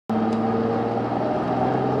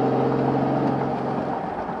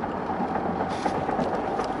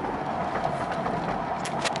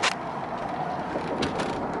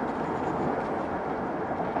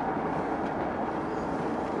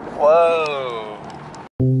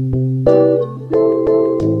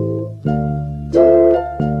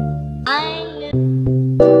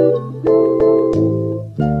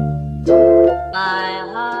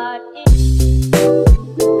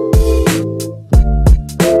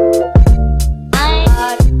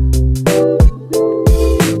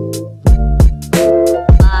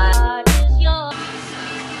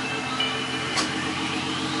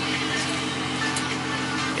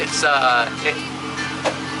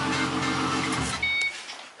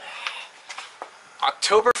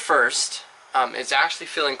October 1st, it's actually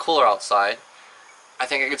feeling cooler outside. I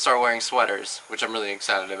think I could start wearing sweaters, which I'm really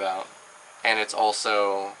excited about. And it's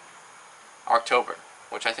also October,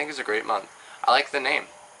 which I think is a great month. I like the name.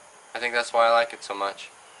 I think that's why I like it so much.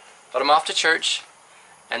 But I'm off to church,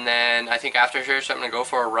 and then I think after church I'm going to go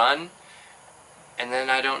for a run, and then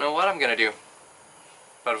I don't know what I'm going to do.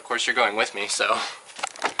 But of course you're going with me, so.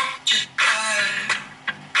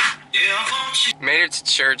 Made it to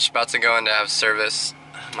church, about to go in to have service.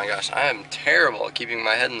 Oh my gosh, I am terrible at keeping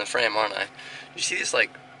my head in the frame, aren't I? You see these, like,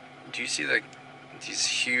 do you see these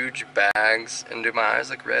huge bags, and do my eyes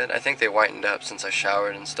look red? I think they whitened up since I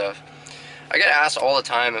showered and stuff. I get asked all the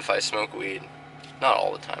time if I smoke weed. Not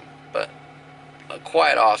all the time, but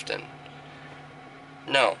quite often.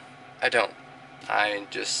 No, I don't. I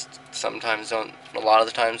just sometimes don't, a lot of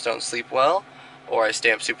the times don't sleep well, or I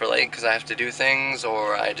stay up super late because I have to do things,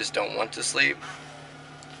 or I just don't want to sleep.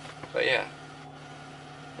 But yeah.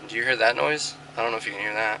 And do you hear that noise? I don't know if you can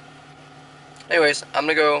hear that. Anyways, I'm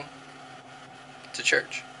gonna go to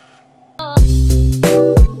church.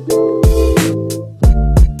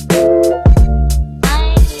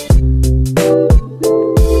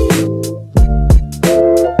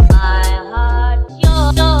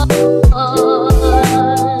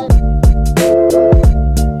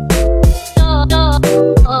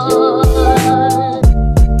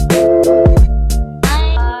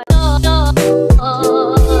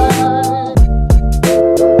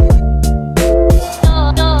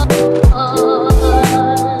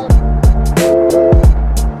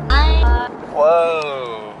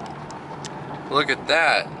 Look at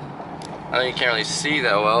that. I know you can't really see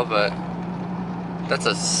that well, but that's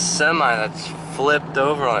a semi that's flipped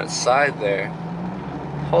over on its side there.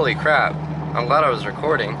 Holy crap. I'm glad I was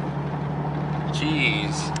recording.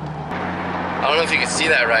 Jeez. I don't know if you can see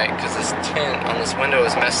that right, because this tint on this window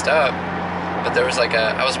is messed up. But there was like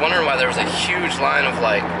I was wondering why there was a huge line of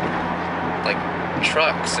like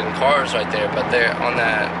trucks and cars right there, but they're on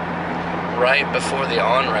that right before the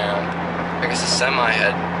on-ramp. I guess a semi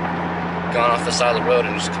had gone off the side of the road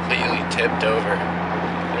and just completely tipped over.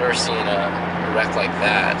 I've never seen a wreck like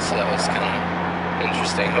that, so that was kind of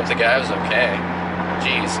interesting. Hope the guy was okay.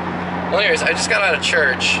 Jeez. Well, anyways, I just got out of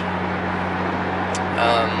church.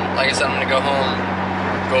 Like I said, I'm gonna go home,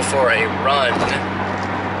 go for a run,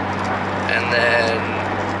 and then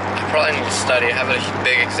I probably need to study. I have a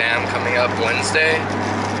big exam coming up Wednesday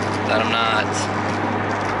that I'm not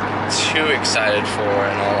too excited for,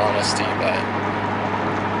 in all honesty, but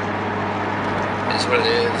is what it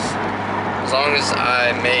is. As long as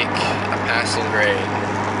I make a passing grade,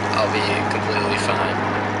 I'll be completely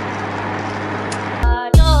fine.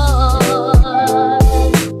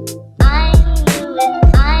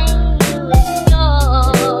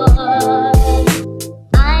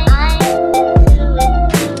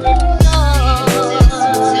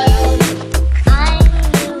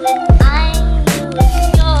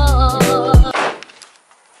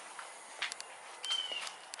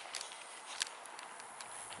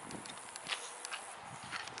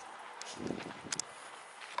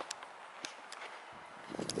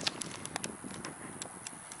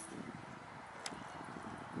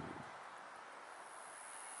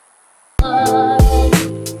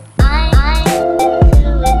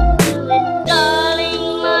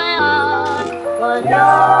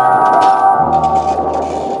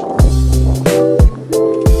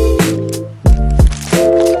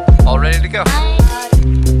 All ready to go.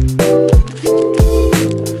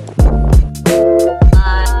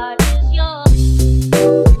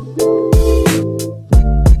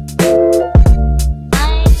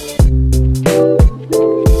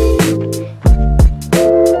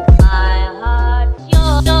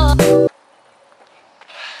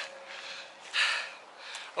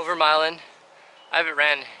 Over a mile in. I haven't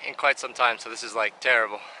ran in quite some time, so this is like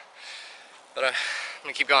terrible. But I'm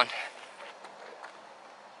gonna keep going.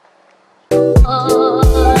 Is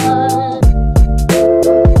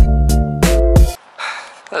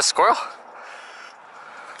that a squirrel?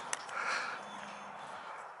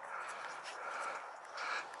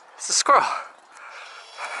 It's a squirrel.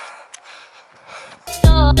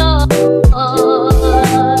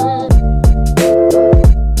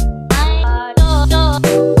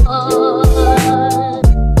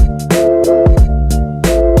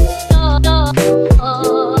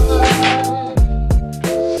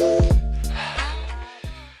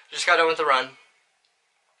 Just got done with the run.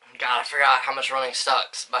 God, I forgot how much running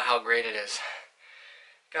sucks, but how great it is.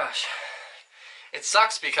 Gosh. It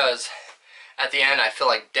sucks because at the end I feel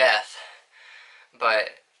like death, but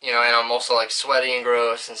you know, and I'm also like sweaty and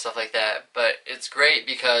gross and stuff like that. But it's great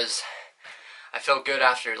because I feel good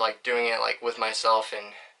after like doing it like with myself,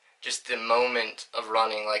 and just the moment of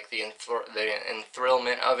running, like the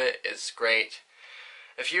enthrillment of it is great.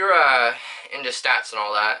 If you're into stats and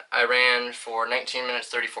all that, I ran for 19 minutes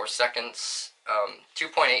 34 seconds,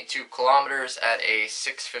 2.82 kilometers at a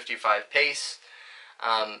 6:55 pace.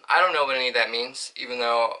 I don't know what any of that means, even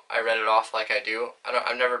though I read it off like I do.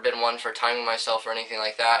 I've never been one for timing myself or anything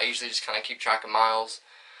like that. I usually just kind of keep track of miles.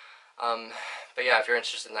 But yeah, if you're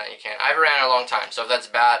interested in that, you can. I haven't ran in a long time, so if that's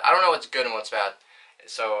bad, I don't know what's good and what's bad.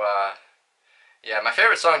 So, yeah, my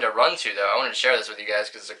favorite song to run to, though, I wanted to share this with you guys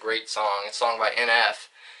because it's a great song. It's a song by NF,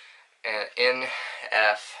 and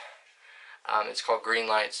NF, it's called Green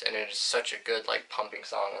Lights, and it is such a good, like, pumping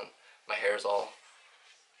song, and my hair's all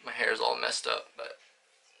messed up, but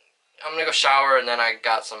I'm gonna go shower, and then I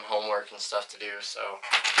got some homework and stuff to do, so